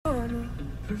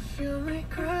feel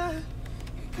regret.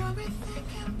 You got me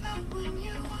thinking about when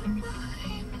you were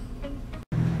mine.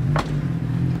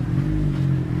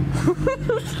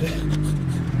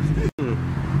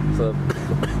 What's up?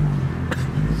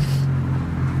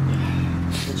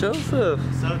 Joseph.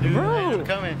 What's up, dude? Bro. I'm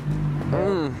coming.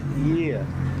 Yeah.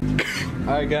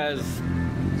 Alright, guys.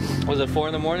 Was it 4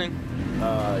 in the morning?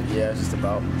 Yeah, just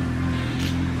about.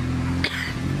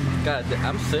 God,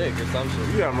 I'm sick or some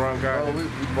shit. Yeah, I'm wrong guy. Oh, we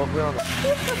both went on the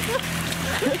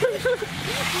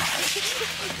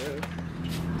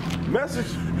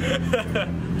message.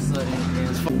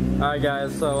 Alright,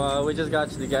 guys, so we just got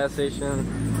to the gas station.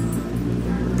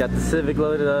 Got the Civic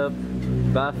loaded up.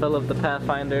 About to fill up the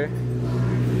Pathfinder.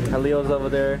 Leo's over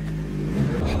there.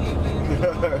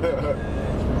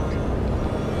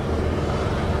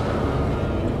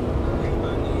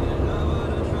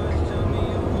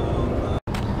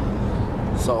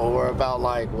 So we're about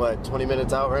like what, 20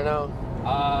 minutes out right now?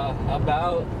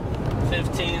 About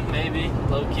 15 maybe,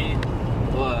 low key.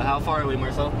 What? How far are we,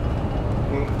 Marcel?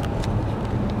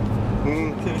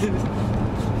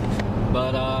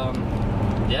 But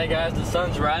yeah, guys, the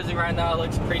sun's rising right now. It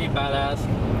looks pretty badass.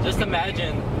 Just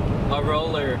imagine a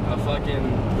roller, a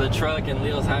fucking the truck, and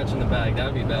Leo's hatch in the back.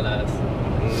 That'd be badass.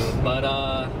 But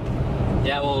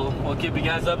yeah, we'll keep you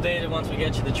guys updated once we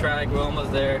get to the track. We're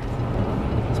almost there.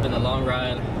 It's been a long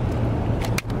ride.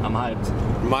 I'm hyped.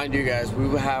 Mind you guys, we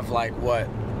will have like what,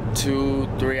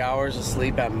 2-3 hours of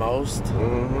sleep at most.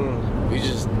 We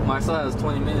just Marcel has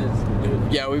 20 minutes.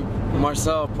 Dude. Yeah,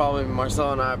 Marcel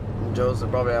and I, Joseph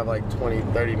probably have like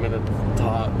 20-30 minutes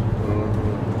top.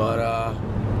 But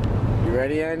you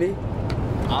ready, Andy?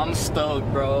 I'm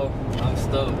stoked, bro. I'm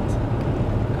stoked.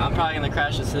 I'm probably gonna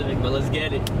crash the Civic, but let's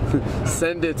get it.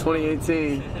 Send it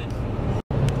 2018.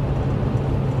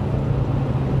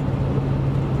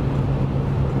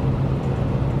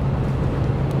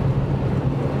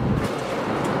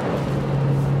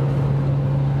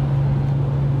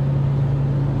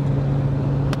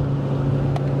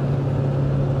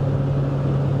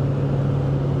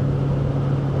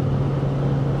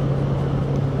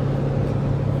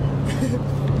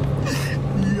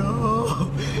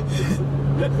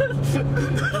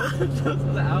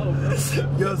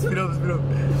 Yo, speed up, speed up.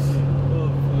 Oh,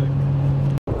 fuck.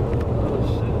 Oh,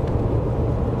 shit.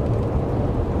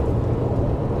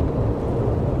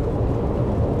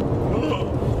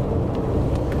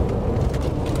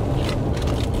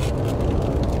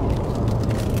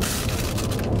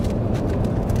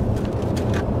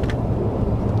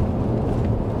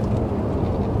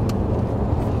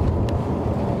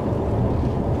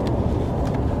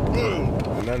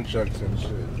 Nunchucks and shit.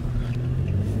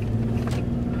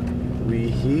 We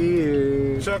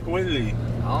here. Chuck Whitley.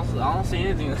 I don't see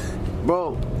anything.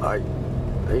 Bro, are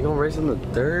you gonna race in the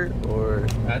dirt or?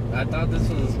 I thought this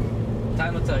was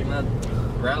time attack, not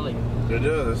rally. It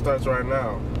does. It starts right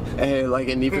now. Hey, like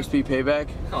a Need for Speed Payback?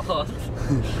 Oh,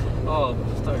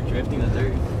 start drifting the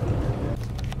dirt.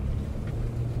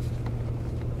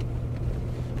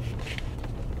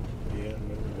 Yeah,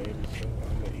 maybe so.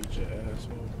 I'm gonna eat your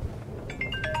asshole.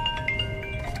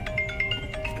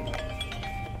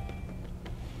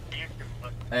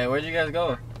 Hey, where'd you guys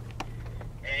go?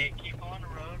 Hey, keep on the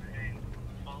road and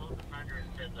follow the sign where it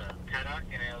says paddock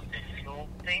and it'll say fuel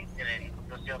thing, and then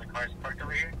you'll see all the cars parked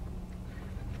over here.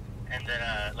 And then,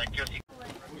 like, you'll see.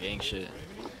 Gang shit.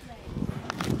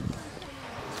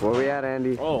 Where we at,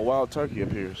 Andy? Oh, wild turkey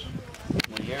appears.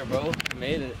 We're here, bro. We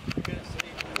made it.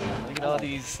 Look at all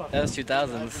these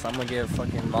S2000s. I'm gonna get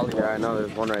fucking molly. Yeah, I know.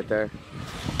 There's one right there.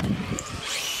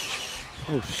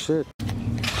 Oh, shit.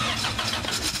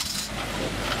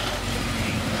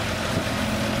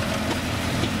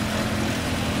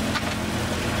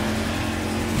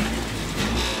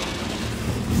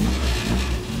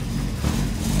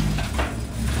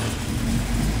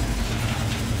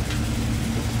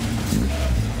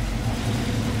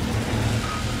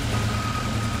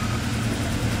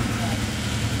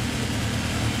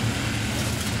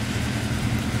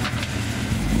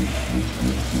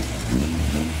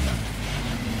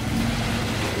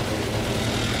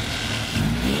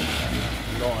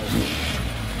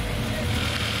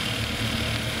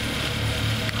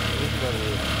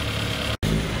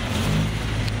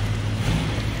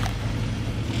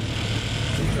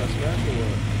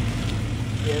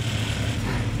 Yes.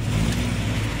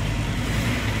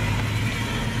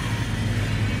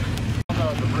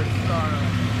 The British Star.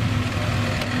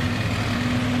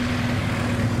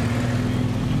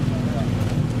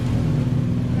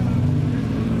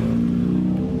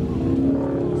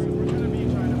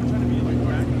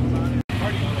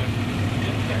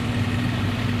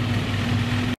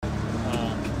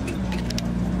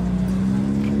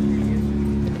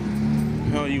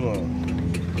 you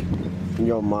want?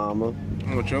 Your mama.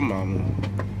 I want your mama.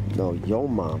 No, your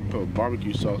mama. Put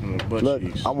barbecue sauce on the butt Look,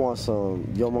 cheeks. I want some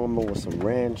your mama with some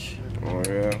ranch, Oh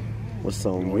yeah. with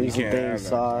some Well, you Weezy can't Thing have that.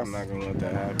 sauce. I'm not gonna let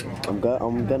that happen. I'm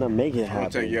gonna make it I'm gonna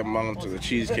take happen. your mama to the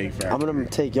Cheesecake Factory. I'm gonna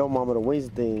take your mama to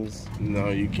Weezy Things, No,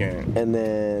 you can't. and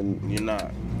then You're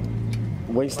not.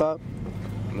 Wingstop.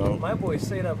 No. My boy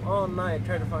stayed up all night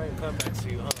trying to find a comeback to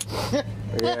you, huh?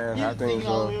 Yeah, I think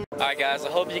so. Alright guys, I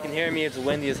hope you can hear me. It's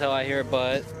windy as hell out here,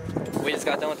 but we just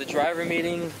got done with the driver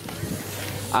meeting.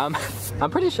 I'm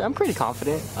pretty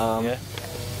confident. Yeah.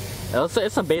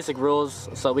 It's some basic rules.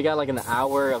 So we got like an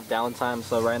hour of downtime.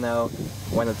 So right now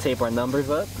we're gonna tape our numbers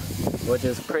up, which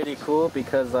is pretty cool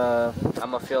because I'm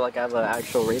gonna feel like I have an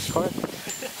actual race car.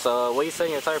 So what are you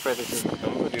setting your tire pressure to?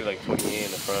 I'm gonna do like 28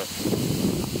 in the front.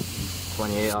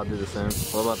 28. I'll do the same.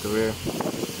 What about the rear?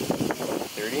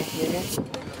 30 maybe?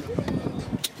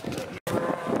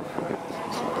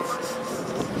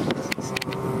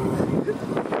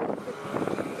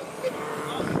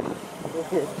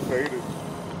 Faded.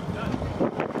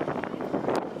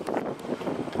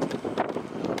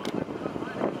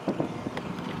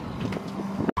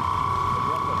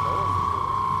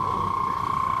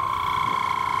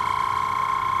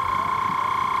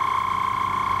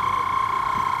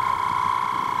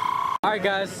 Alright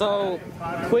guys, so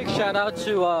quick shout out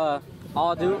to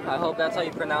Aldu, I hope that's how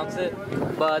you pronounce it.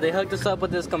 But they hooked us up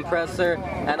with this compressor,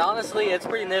 and honestly it's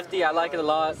pretty nifty, I like it a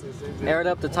lot. Aired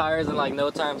up the tires in like no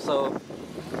time, so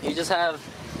you just have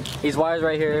these wires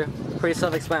right here, pretty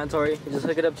self-explanatory. You just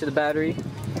hook it up to the battery,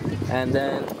 and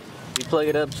then you plug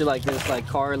it up to like this like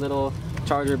car little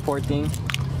charger port thing.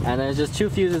 And then it's just 2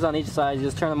 fuses on each side, you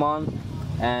just turn them on,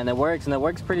 and it works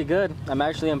pretty good. I'm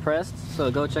actually impressed, so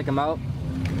go check them out.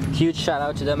 Huge shout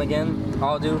out to them again,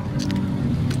 I'll do.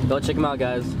 Go check them out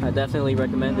guys, I definitely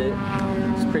recommend it.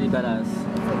 It's pretty badass.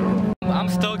 I'm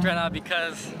stoked right now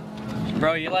because,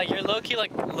 bro, you're low-key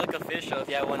like look official if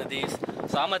you have one of these.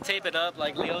 So I'm gonna tape it up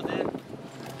like Leo did.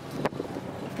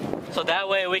 So that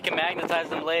way we can magnetize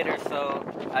them later, so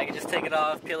I can just take it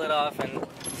off, peel it off, and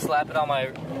slap it on my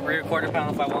rear quarter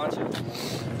panel if I want to.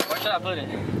 Where should I put it?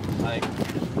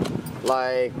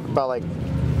 Like about like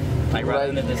Right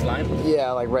under this line?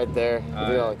 yeah, like right there. I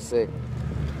think that looks sick.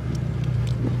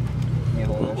 Yeah,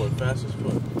 hold on. Boy, fast as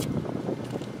fuck.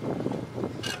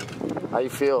 How you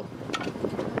feel?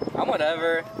 I'm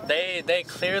whatever. They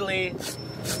clearly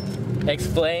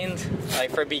explained, like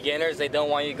for beginners, they don't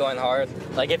want you going hard.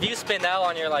 Like if you spin out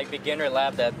on your like beginner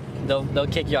lap, that they'll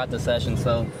kick you out the session.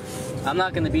 So I'm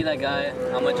not gonna be that guy.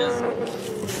 I'm gonna just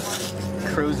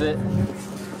cruise it.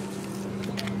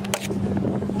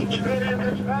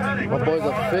 My boy's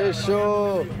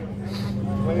official.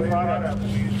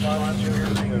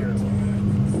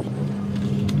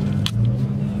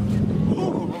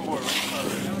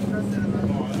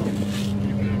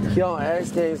 He on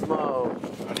X Games mode.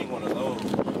 I need one of those.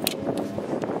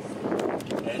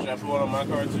 Hey, should I put one on my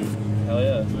car too? Hell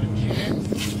yeah.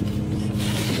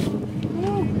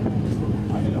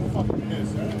 I need a fucking piss,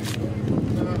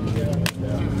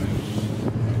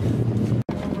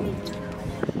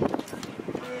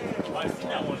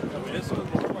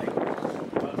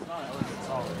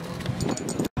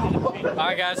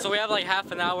 Alright guys, so we have like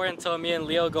half an hour until me and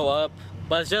Leo go up.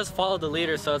 But it's just follow the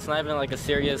leader, so it's not even like a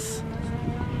serious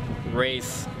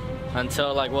race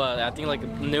until like what, I think like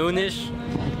noonish.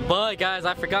 But guys,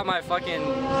 I forgot my fucking...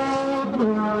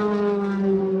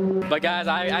 But guys,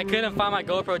 I couldn't find my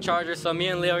GoPro charger, so me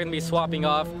and Leo are gonna be swapping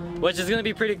off, which is gonna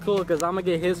be pretty cool because I'm gonna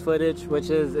get his footage, which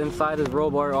is inside his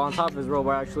roll bar, or on top of his roll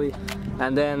bar actually.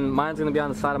 And then mine's gonna be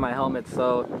on the side of my helmet,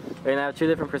 so we're gonna have 2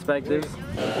 different perspectives.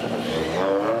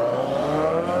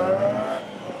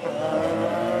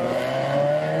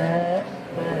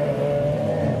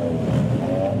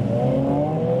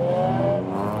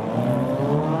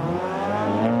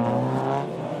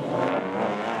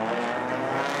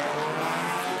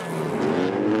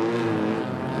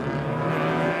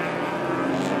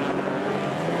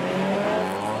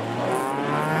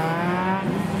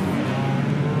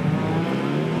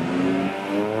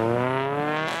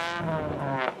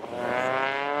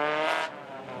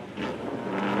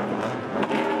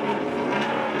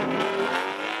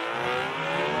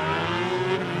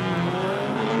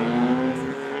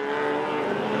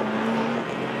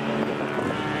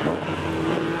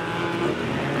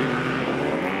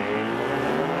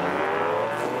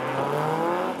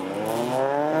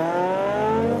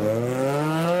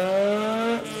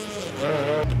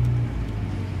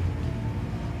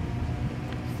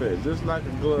 Fit just like a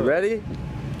glove. You ready?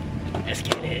 Let's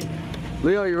get it.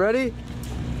 Leo, you ready?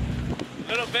 A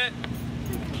little bit.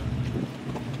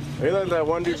 He like that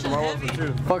one dude from our one for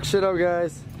two. Fuck shit up,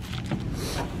 guys.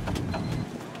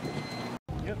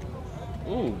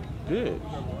 Ooh, good.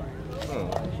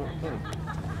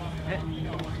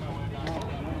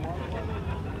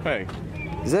 Hey,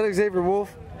 Is that Xavier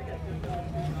Wolf?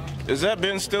 is that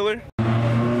Ben Stiller?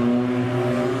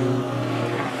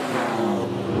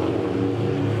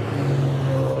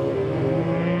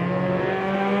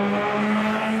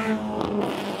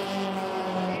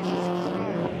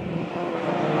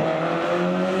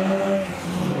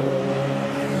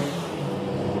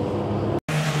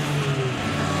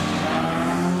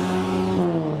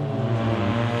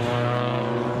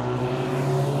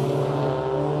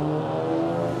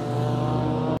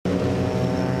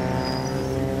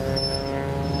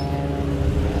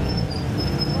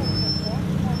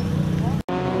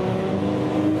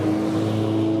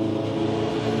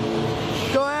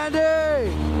 Go,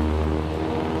 Andy!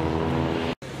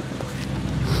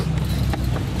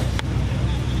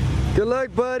 Good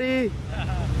luck, buddy.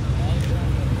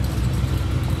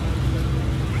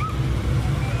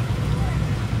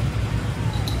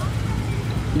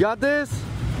 You got this?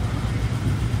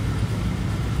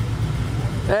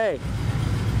 Hey.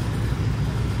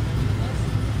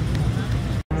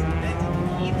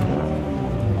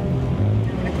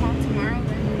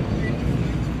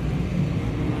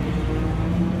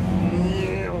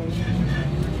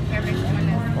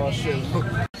 Oh shit.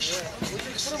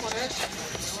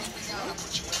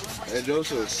 Hey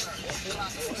Joseph.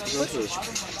 Joseph.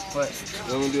 What?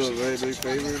 Let me do a very big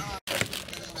favor.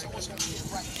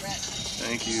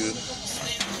 Thank you.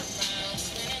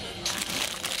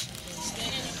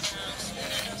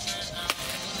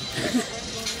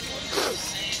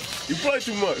 You play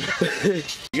too much.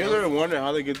 You guys ever wonder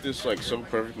how they get this like so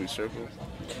perfectly circled?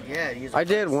 Yeah, he's a I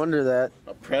did wonder that.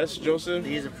 A press, Joseph?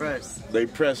 He's a press. They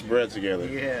press bread together.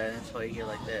 Yeah, that's why you get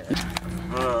like that.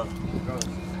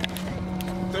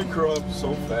 They grow up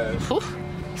so fast.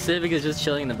 Civic is just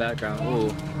chilling in the background. Ooh.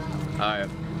 Alright.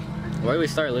 Where do we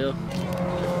start, Leo?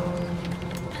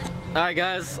 Alright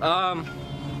guys,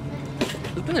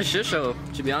 it's been a shit show,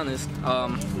 to be honest. I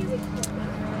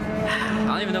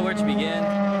don't even know where to begin.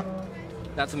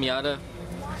 That's a Miata.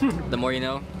 The more you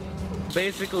know.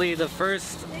 Basically the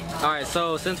first, alright,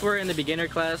 so since we're in the beginner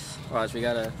class, watch, we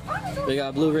got a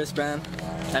blue wristband.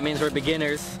 That means we're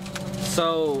beginners.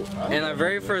 So in our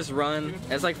very first run,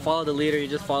 it's like follow the leader, you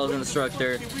just follow the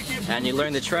instructor and you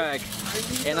learn the track.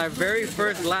 In our very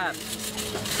first lap,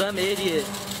 some idiot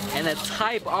in a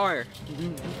Type R,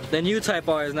 the new Type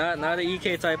R, is not an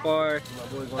EK Type R,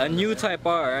 a new Type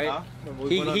R, right?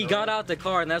 He got out the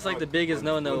car and that's like the biggest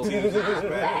no-no.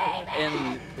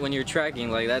 And when you're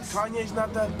tracking, like that's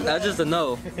just a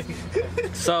no.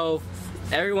 So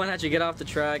everyone had to get off the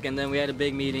track and then we had a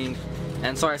big meeting.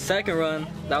 And so our second run,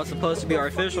 that was supposed to be our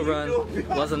official run,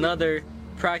 was another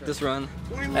practice run.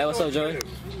 Hey, what's up, Joey?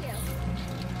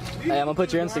 Hey, I'm gonna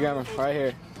put your Instagram right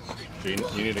here. You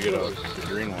need to get a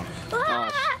green one. Oh,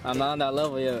 I'm not on that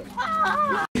level yet.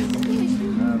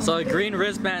 So a green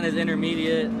wristband is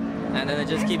intermediate, and then it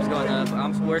just keeps going up.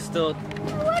 We're still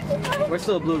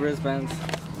blue wristbands.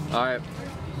 All right.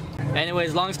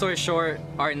 Anyways, long story short,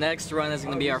 our next run is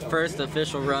gonna be our first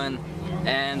official run,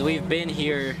 and we've been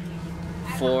here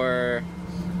for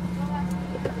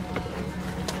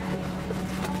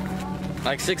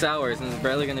like 6 hours, and it's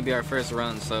barely gonna be our first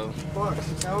run. So. Fuck,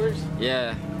 6 hours?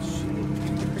 Yeah.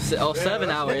 Oh, 7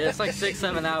 hours. It's like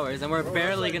 6-7 hours, and we're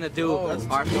barely gonna do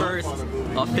our first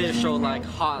official like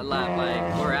hot lap. Like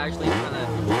we're actually gonna.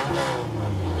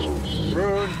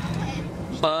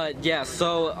 But yeah,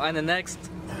 so on the next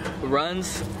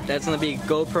runs, that's gonna be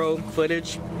GoPro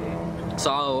footage.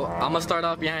 So I'm gonna start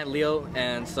off behind Leo,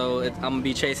 and so I'm gonna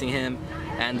be chasing him,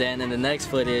 and then in the next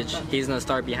footage, he's gonna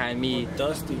start behind me.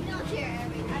 Dusty.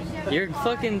 Your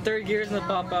fucking third gear's gonna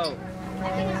pop out.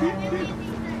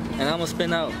 And I'm gonna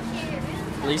spin out.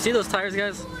 You see those tires,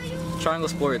 guys? Triangle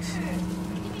Sports.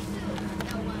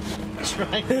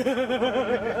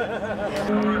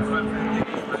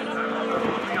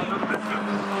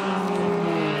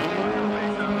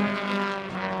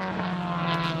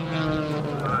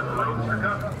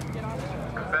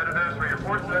 Competitors for your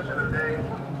fourth session of the day.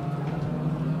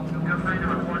 Feel free to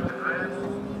report to Chris.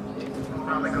 We'll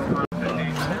probably go on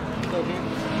 15.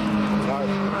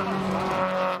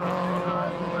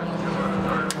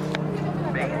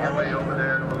 Make your way over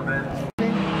there a little bit.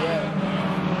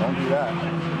 Don't do that.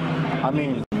 I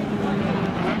mean.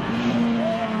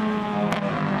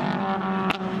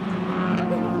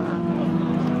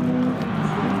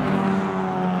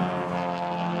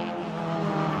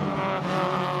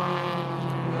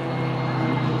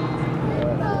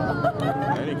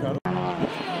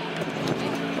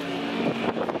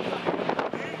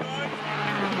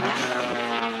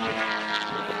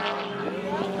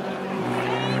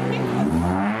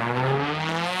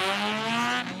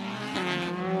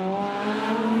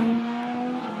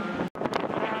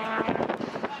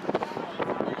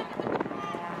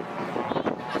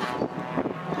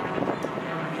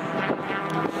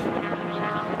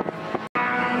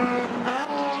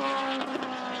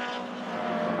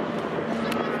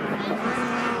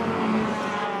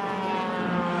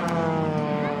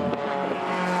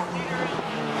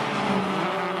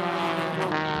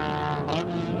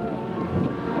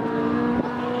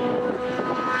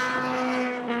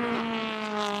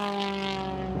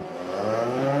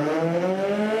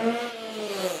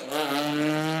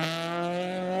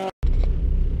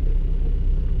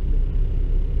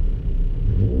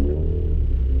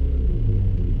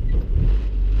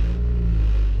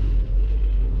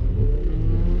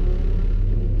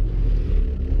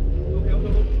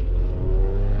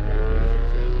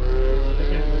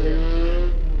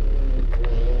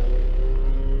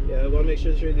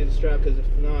 the strap, because if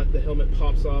not, the helmet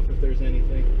pops off if there's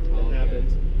anything that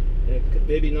happens. And it could,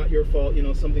 maybe not your fault, you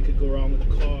know, something could go wrong with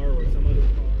the car or some other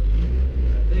car.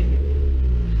 Thank you.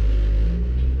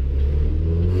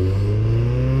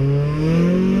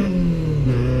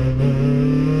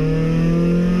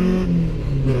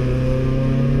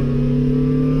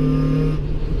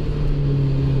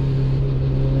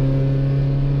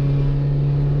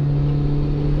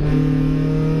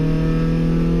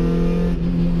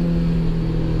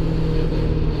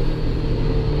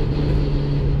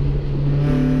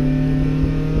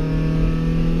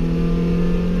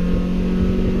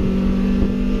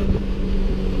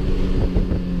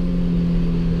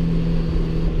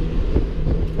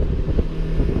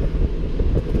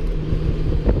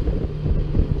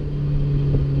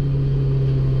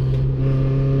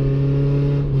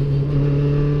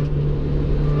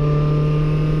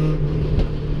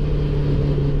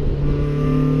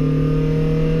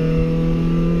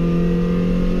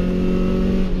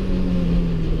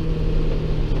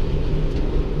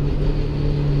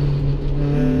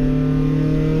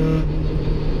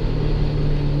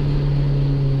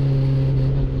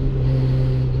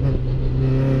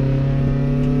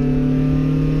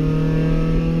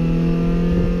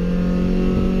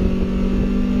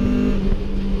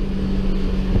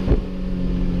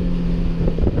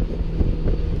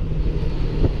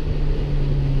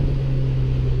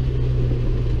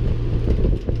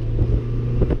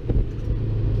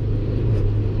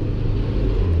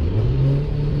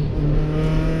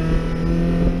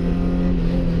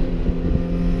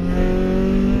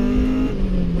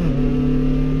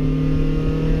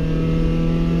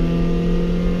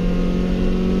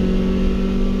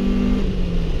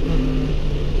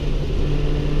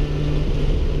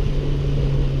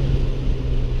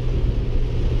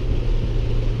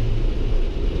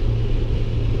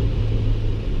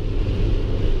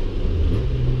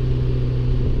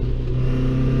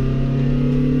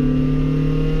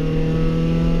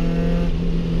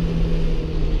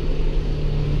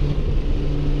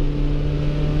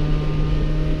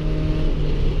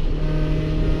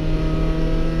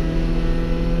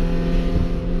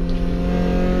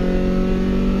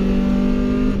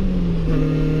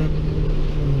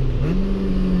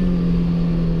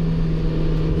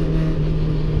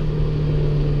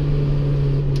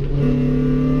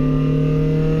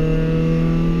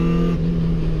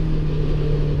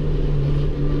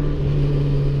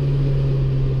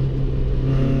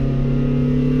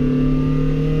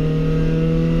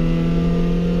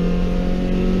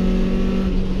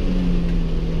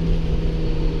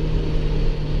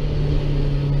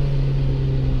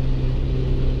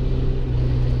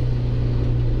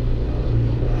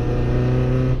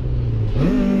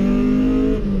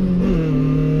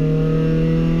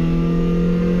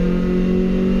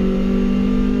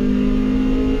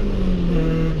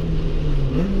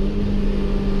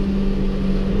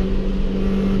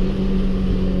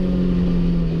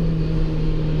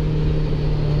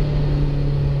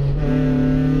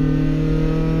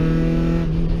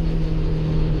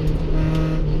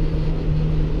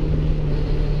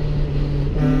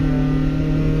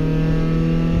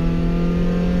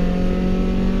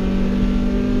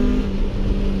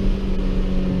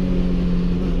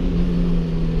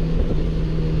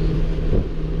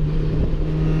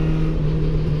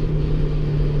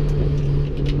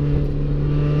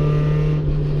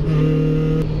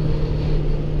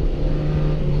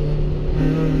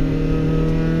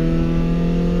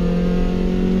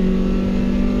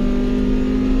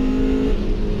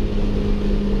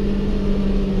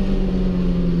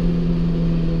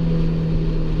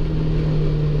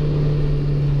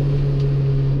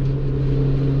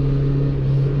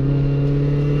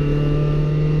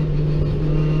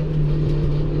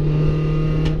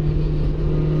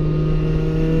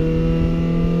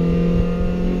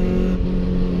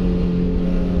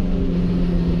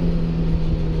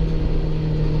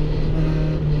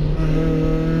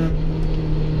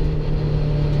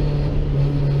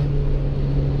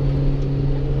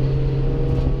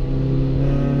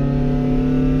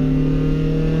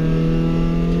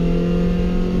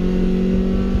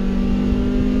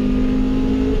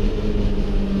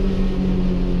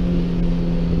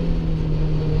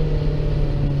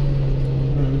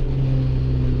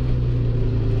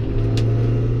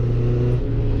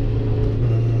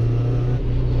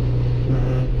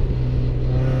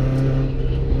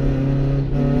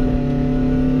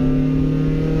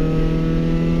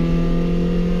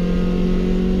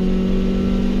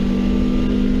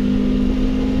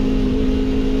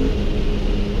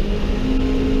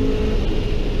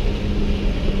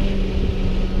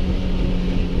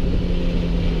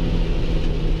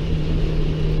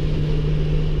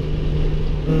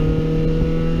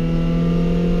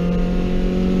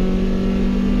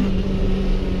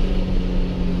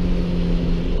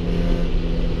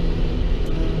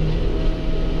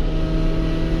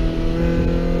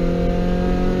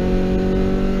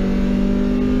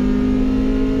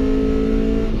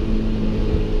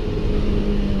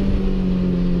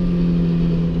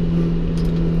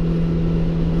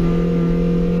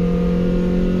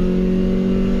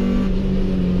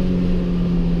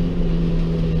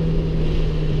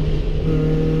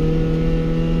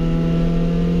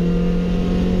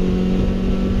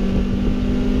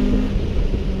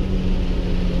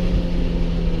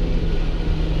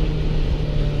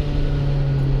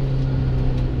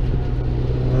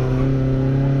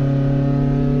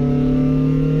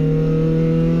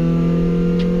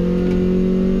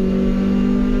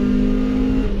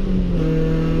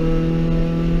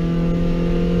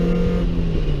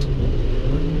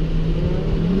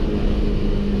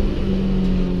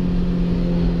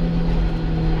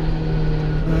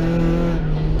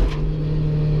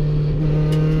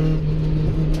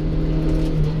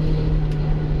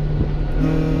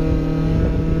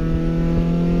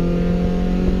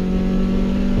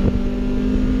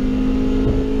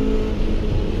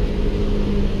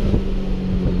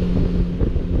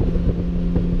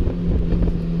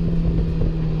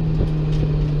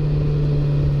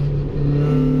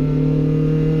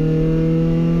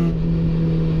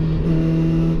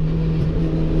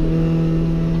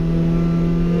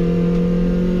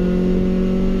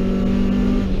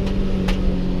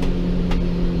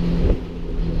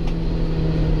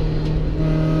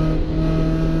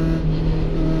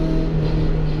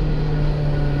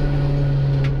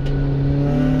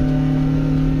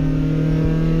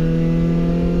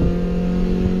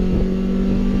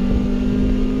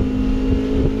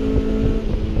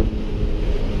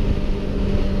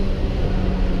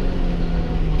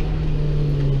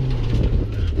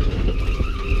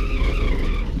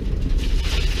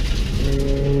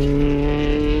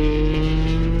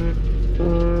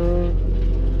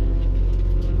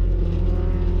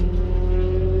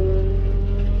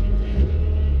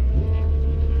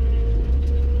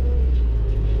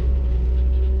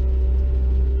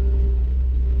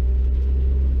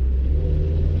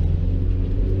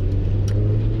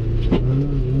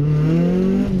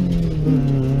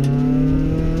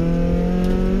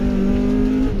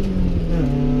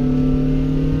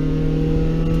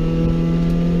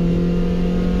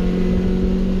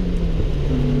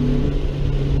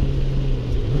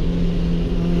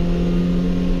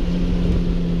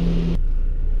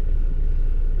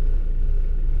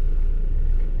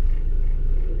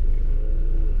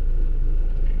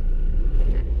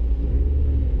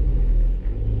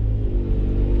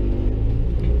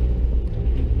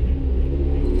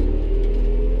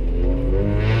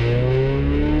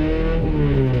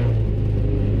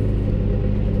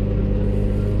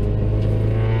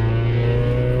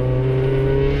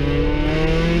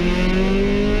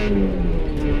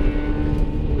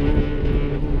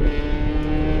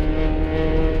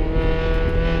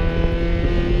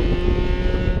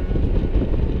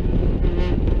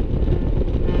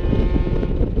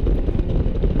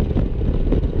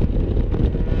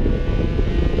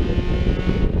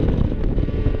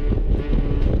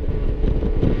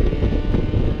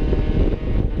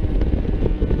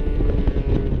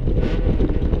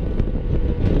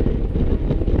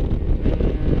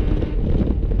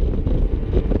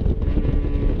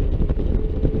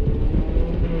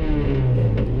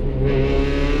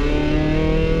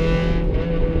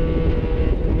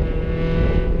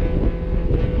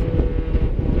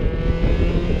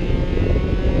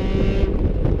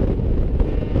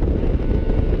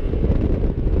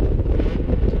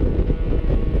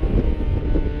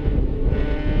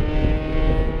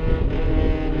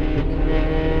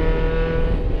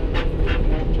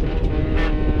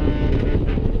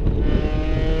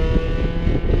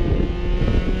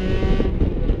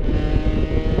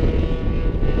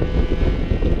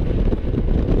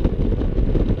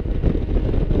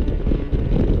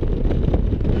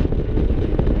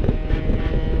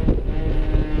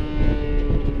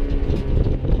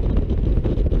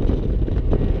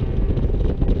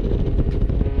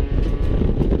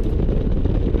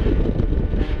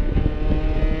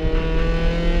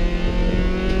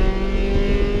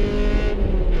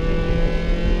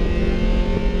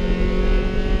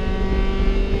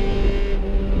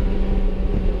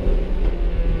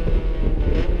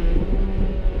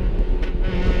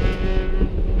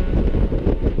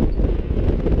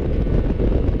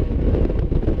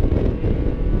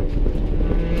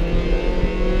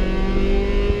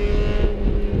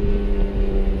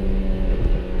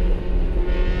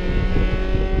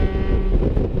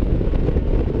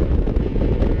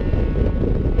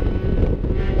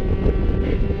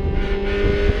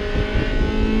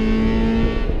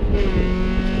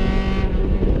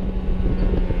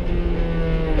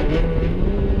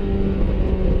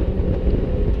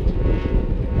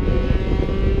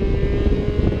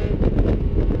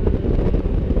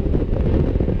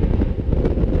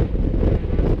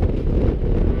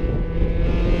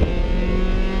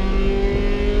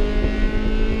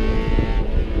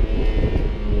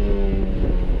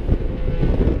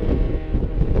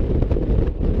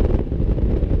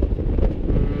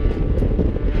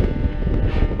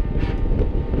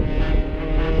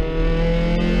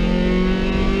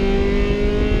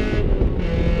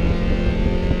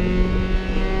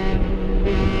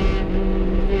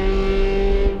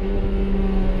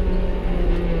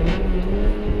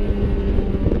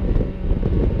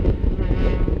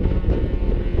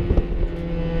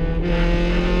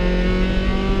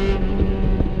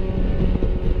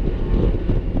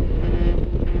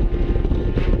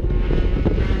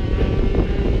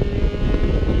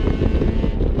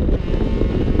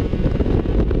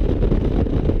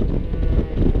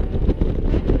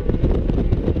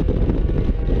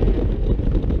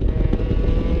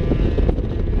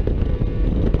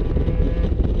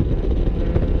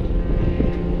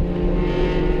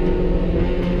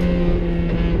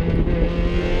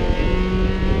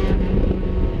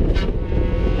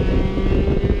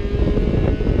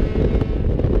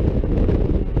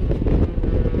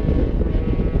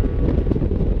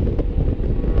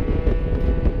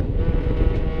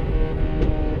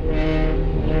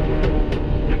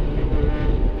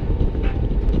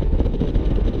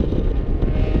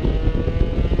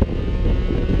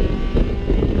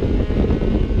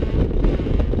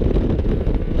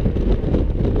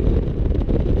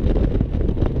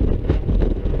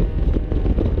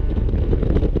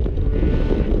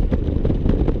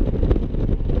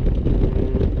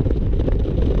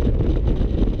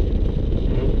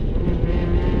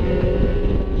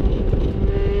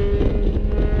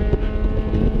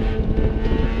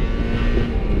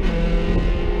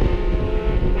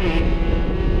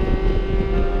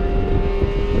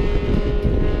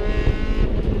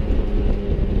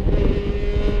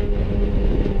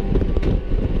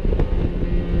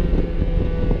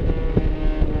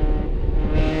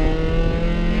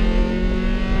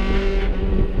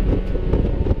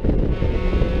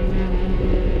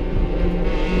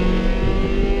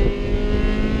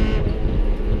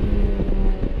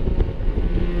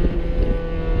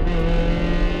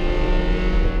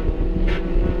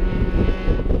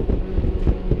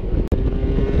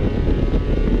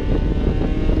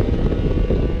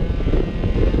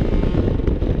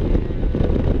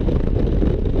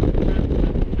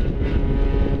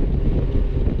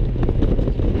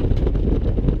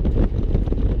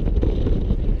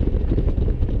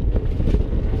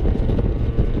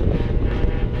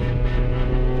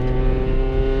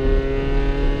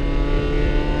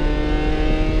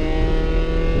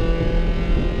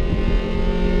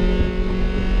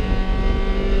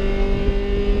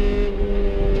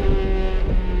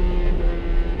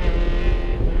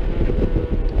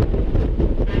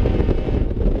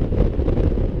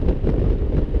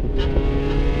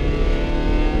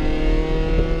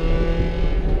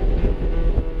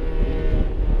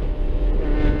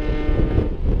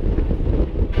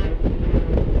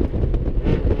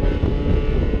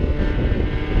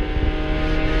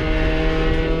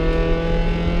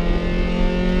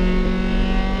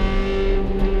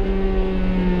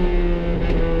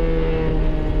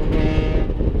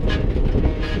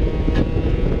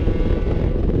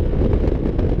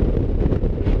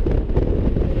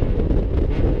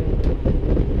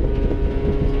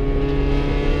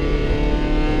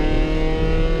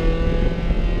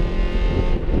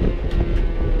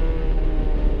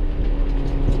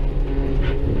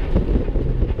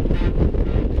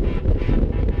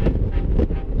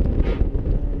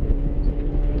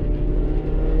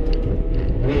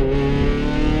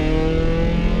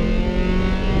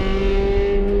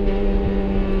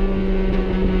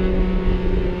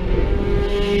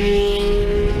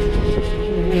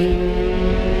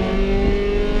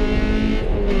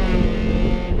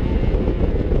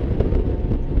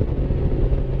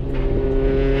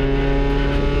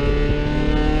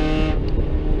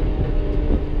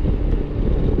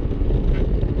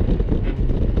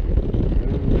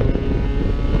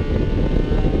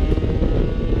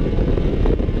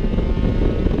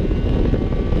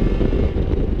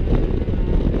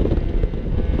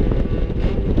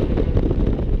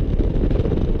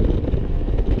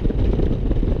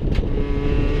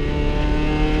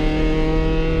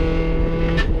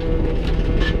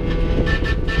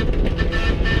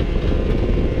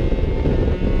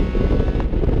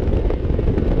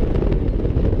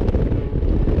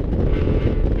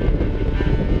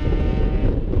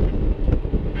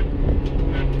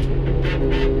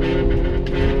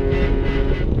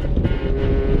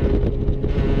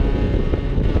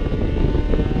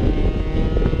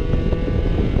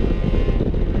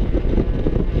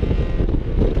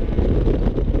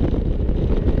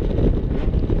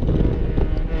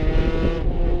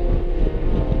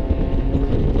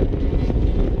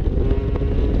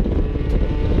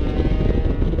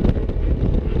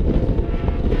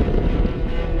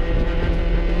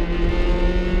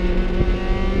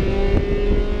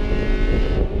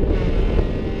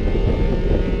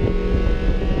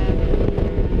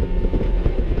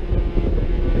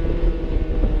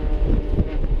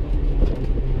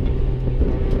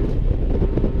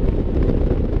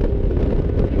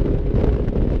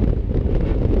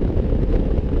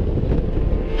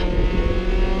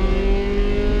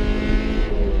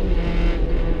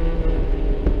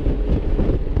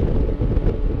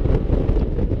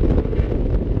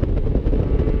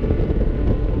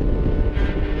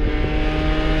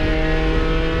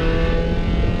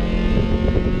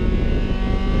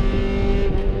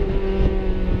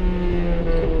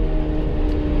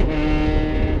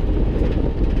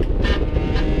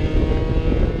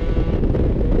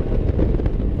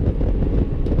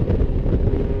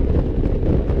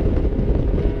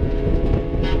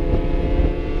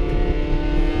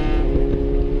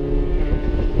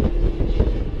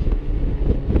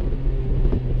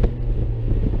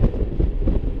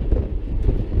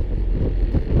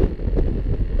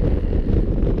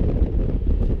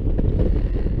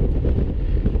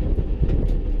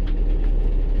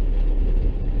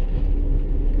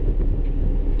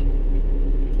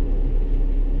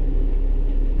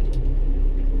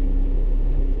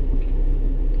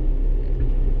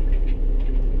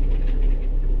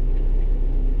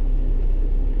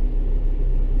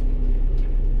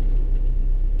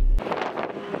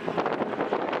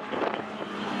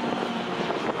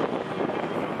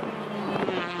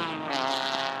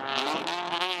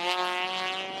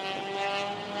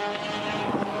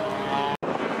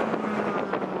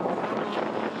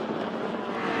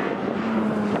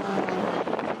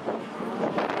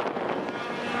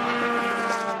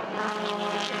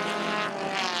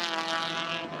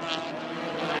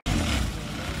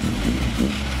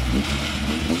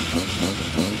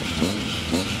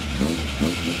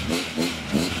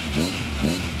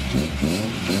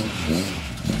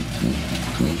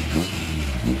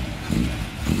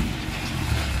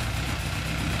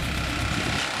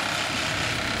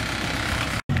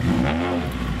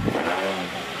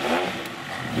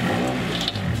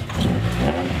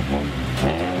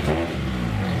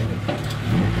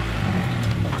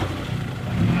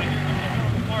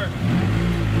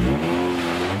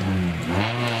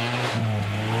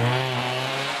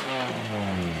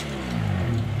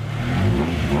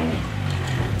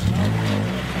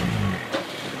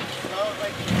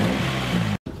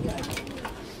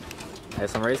 Hey,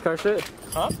 some race car shit?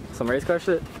 Huh? Some race car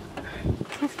shit?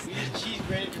 You just cheese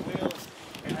grated your wheels.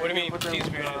 What do you mean cheese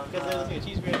grated? Because they look like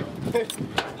cheese grated.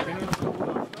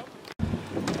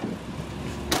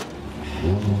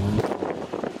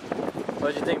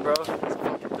 What'd you think, bro? It's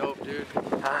fucking dope, dude.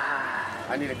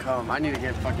 I need to come. I need to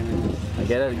get fucking.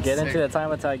 Get into the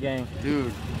time attack gang.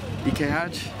 Dude, EK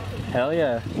Hatch? Hell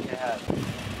yeah. EK Hatch.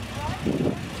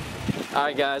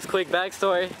 Alright guys, quick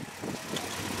backstory.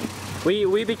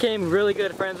 We became really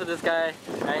good friends with this guy,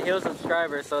 and he was a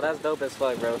subscriber, so that's dope as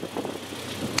fuck, bro.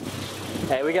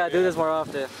 Hey, we gotta do this more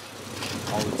often.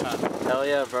 All the time. Hell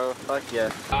yeah, bro. Fuck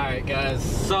yeah. Alright guys,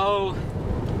 so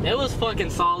it was fucking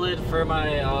solid for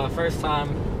my first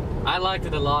time. I liked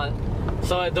it a lot.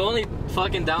 So the only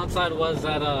fucking downside was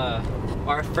that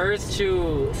our first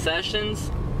 2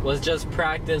 sessions was just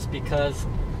practice, because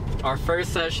our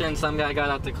first session, some guy got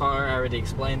out the car. I already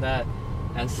explained that.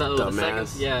 And so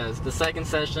the second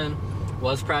session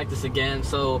was practice again.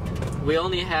 So we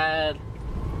only had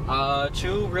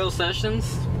 2 real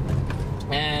sessions,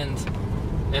 and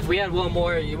if we had one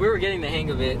more, we were getting the hang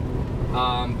of it.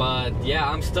 But yeah,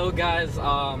 I'm stoked, guys.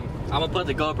 I'm gonna put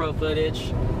the GoPro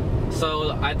footage.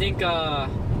 So I think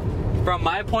from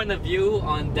my point of view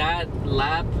on that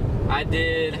lap, I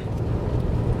did,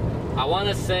 I want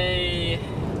to say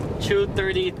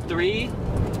 233,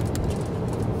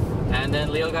 and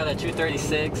then Leo got a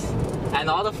 236, and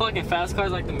all the fucking fast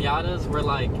cars like the Miatas were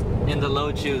like in the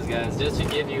low twos, guys, just to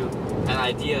give you an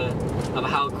idea of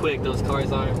how quick those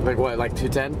cars are. Like what, like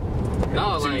 210?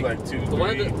 No, like 2.3, one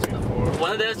of the 2.4.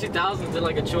 one of the S2000s did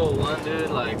like a 201, dude.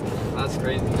 Like, that's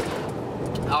crazy.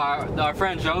 Our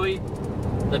friend Joey,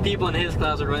 the people in his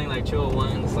class are running like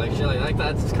 201s, like shit like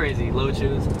that's crazy. Low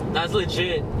twos. That's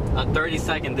legit a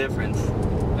 30-second difference.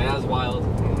 Like, that's wild.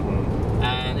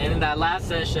 And in that last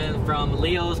session, from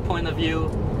Leo's point of view,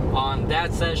 on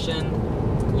that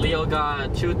session, Leo got a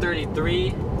 233,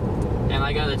 and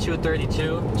I got a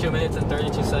 232. 2 minutes and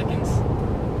 32 seconds.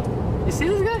 You see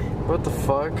this guy? What the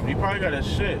fuck? He probably got his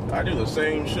shit. I do the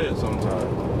same shit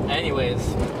sometimes.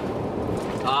 Anyways,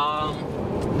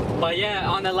 but yeah,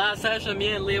 on the last session,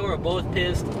 me and Leo were both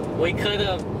pissed. We could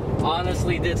have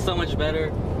honestly did so much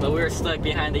better, but we were stuck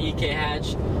behind the EK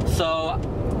hatch. So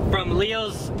from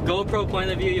Leo's GoPro point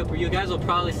of view, you guys will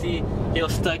probably see he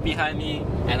was stuck behind me,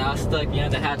 and I was stuck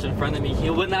behind the hatch in front of me. He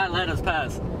would not let us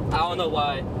pass. I don't know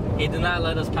why. He did not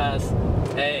let us pass.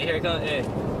 Hey, here it comes. Hey.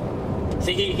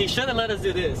 See, he should have let us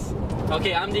do this.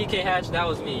 Okay, I'm the EK hatch, that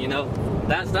was me, you know?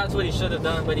 That's what he should have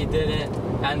done, but he didn't.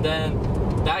 And then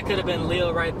that could have been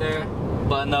Leo right there,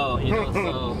 but no, you know,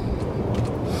 so.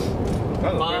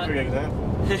 That's a perfect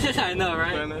example. I know,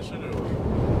 right? Man, that shit is-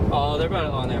 Oh, they're about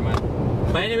to, oh, never mind.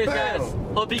 But anyways, guys,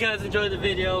 hope you guys enjoyed the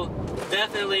video.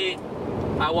 Definitely,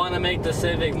 I want to make the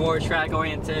Civic more track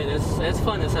oriented. It's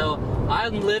fun as hell.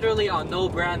 I'm literally on no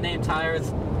brand name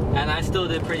tires, and I still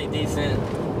did pretty decent.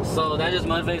 So that just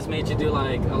motivates me to do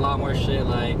like a lot more shit,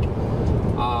 like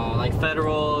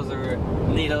Federals or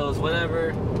Nitos,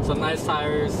 whatever. Some nice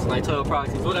tires, like Toyo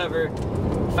Proxies, whatever.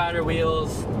 Fatter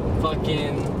wheels,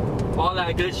 fucking all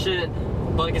that good shit.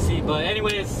 Bucket seat. But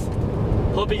anyways,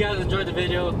 hope you guys enjoyed the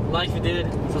video. Like if you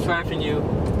did, subscribe if you're new.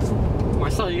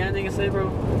 Marcel, you got anything to say, bro?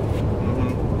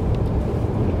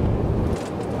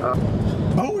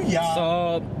 Oh yeah.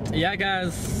 So yeah,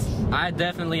 guys, I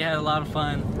definitely had a lot of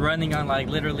fun running on like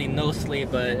literally no sleep,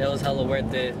 but it was hella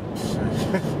worth it.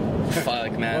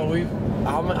 Fuck, man. Well,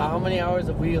 how many hours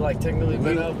have we like technically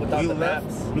been up without the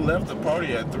maps? We left the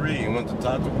party at 3 and went to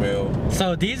Taco Bell.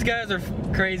 So these guys are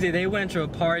crazy. They went to a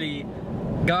party,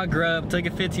 got grub, took a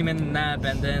 15-minute nap,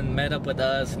 and then met up with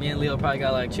us. Me and Leo probably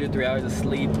got like 2-3 hours of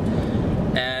sleep,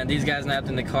 and these guys napped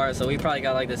in the car, so we probably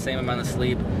got like the same amount of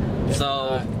sleep.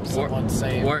 So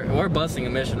we're busting a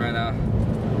mission right now.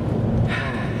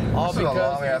 All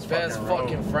because we're best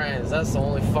fucking friends. That's the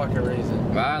only fucking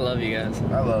reason. I love you guys.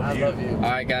 I love you.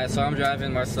 Alright guys, so I'm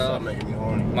driving. Marcel. Stop making me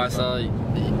horny. Marcel,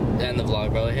 end the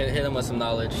vlog, bro. Hit him with some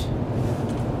knowledge.